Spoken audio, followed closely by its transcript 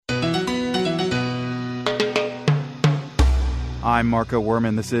I'm Marco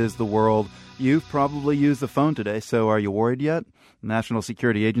Werman. This is The World. You've probably used the phone today, so are you worried yet? The National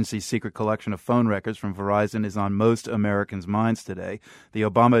Security Agency's secret collection of phone records from Verizon is on most Americans' minds today. The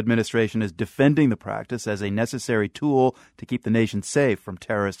Obama administration is defending the practice as a necessary tool to keep the nation safe from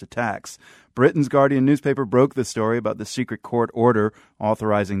terrorist attacks. Britain's Guardian newspaper broke the story about the secret court order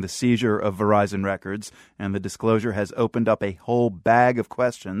authorizing the seizure of Verizon records, and the disclosure has opened up a whole bag of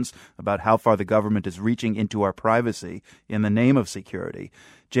questions about how far the government is reaching into our privacy in the name of security.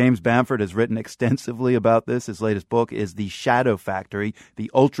 James Bamford has written extensively about this. His latest book is The Shadow Factory,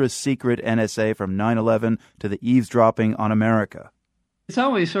 the ultra-secret NSA from 9/11 to the eavesdropping on America. It's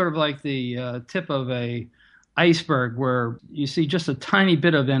always sort of like the tip of a iceberg where you see just a tiny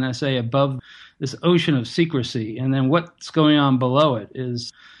bit of NSA above this ocean of secrecy, and then what's going on below it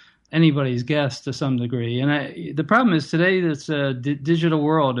is anybody's guess to some degree. And the problem is today it's a digital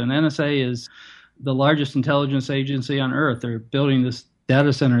world, and NSA is the largest intelligence agency on earth. They're building this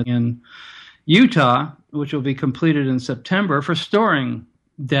data center in Utah, which will be completed in September, for storing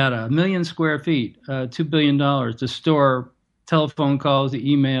data, 1 million square feet, $2 billion to store telephone calls, the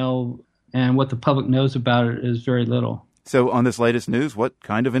email, and what the public knows about it is very little. So on this latest news, what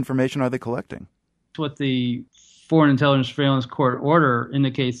kind of information are they collecting? What the Foreign Intelligence Surveillance Court order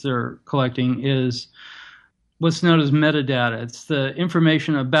indicates they're collecting is what's known as metadata. It's the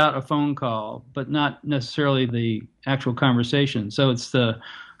information about a phone call, but not necessarily the actual conversation. So it's the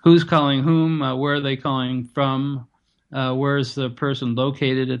who's calling whom, where are they calling from, where is the person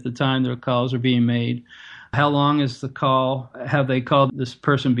located at the time their calls are being made, how long is the call, have they called this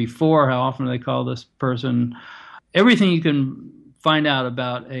person before, how often do they call this person, everything you can find out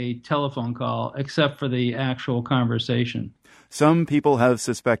about a telephone call except for the actual conversation. Some people have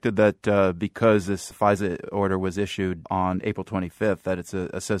suspected that because this FISA order was issued on April 25th, that it's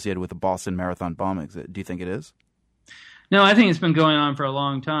associated with the Boston Marathon bombings. Do you think it is? No, I think it's been going on for a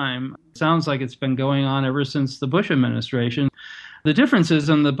long time. It sounds like it's been going on ever since the Bush administration. The difference is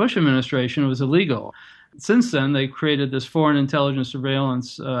in the Bush administration, it was illegal. Since then, they created this Foreign Intelligence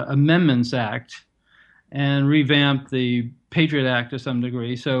Surveillance Amendments Act and revamped the Patriot Act to some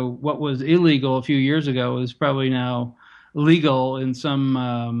degree. So what was illegal a few years ago is probably now legal in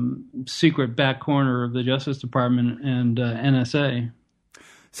some secret back corner of the Justice Department and NSA.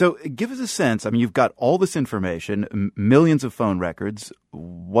 So give us a sense. I mean, you've got all this information, millions of phone records.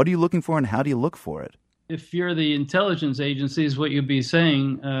 What are you looking for and how do you look for it? If you're the intelligence agencies, what you'd be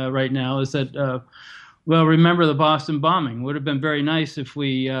saying right now is that, well, remember the Boston bombing. It would have been very nice if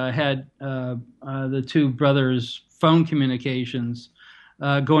we had the two brothers' phone communications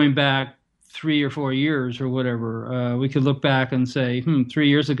going back 3 or 4 years or whatever. We could look back and say, 3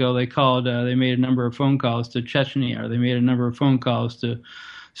 years ago they called, they made a number of phone calls to Chechnya, or they made a number of phone calls to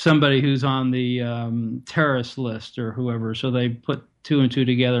somebody who's on the terrorist list or whoever. So they put two and two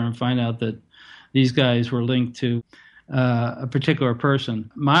together and find out that these guys were linked to a particular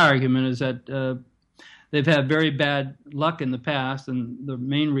person. My argument is that they've had very bad luck in the past, and the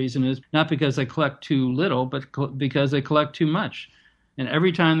main reason is not because they collect too little, but because they collect too much. And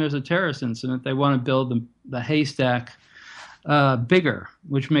every time there's a terrorist incident, they want to build the haystack bigger,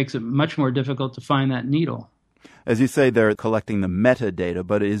 which makes it much more difficult to find that needle. As you say, they're collecting the metadata,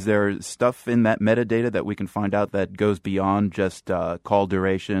 but is there stuff in that metadata that we can find out that goes beyond just call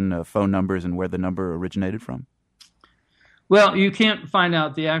duration, phone numbers, and where the number originated from? Well, you can't find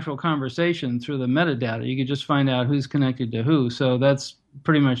out the actual conversation through the metadata. You can just find out who's connected to who. So that's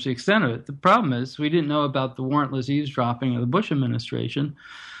pretty much the extent of it. The problem is we didn't know about the warrantless eavesdropping of the Bush administration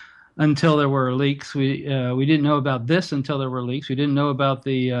until there were leaks. We didn't know about this until there were leaks. We didn't know about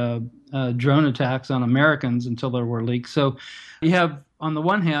the drone attacks on Americans until there were leaks. So you have, on the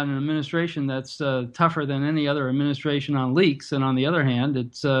one hand, an administration that's tougher than any other administration on leaks, and on the other hand,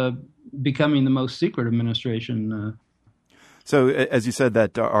 it's becoming the most secret administration. So, as you said,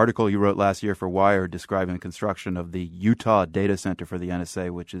 that article you wrote last year for Wired describing the construction of the Utah data center for the NSA,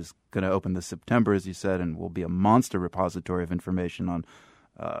 which is going to open this September, as you said, and will be a monster repository of information on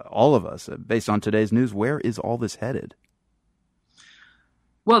all of us. Based on today's news, where is all this headed?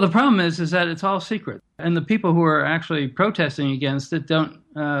 Well, the problem is that it's all secret. And the people who are actually protesting against it don't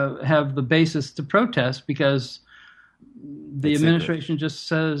have the basis to protest because the administration just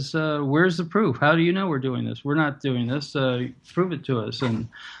says, where's the proof? How do you know we're doing this? We're not doing this. Prove it to us. And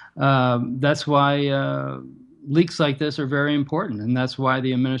that's why leaks like this are very important. And that's why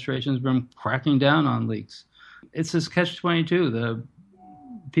the administration has been cracking down on leaks. It's this catch-22. The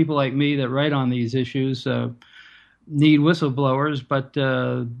people like me that write on these issues need whistleblowers, but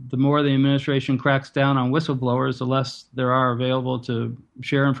the more the administration cracks down on whistleblowers, the less there are available to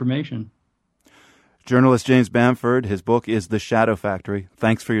share information. Journalist James Bamford, his book is The Shadow Factory.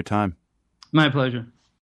 Thanks for your time. My pleasure.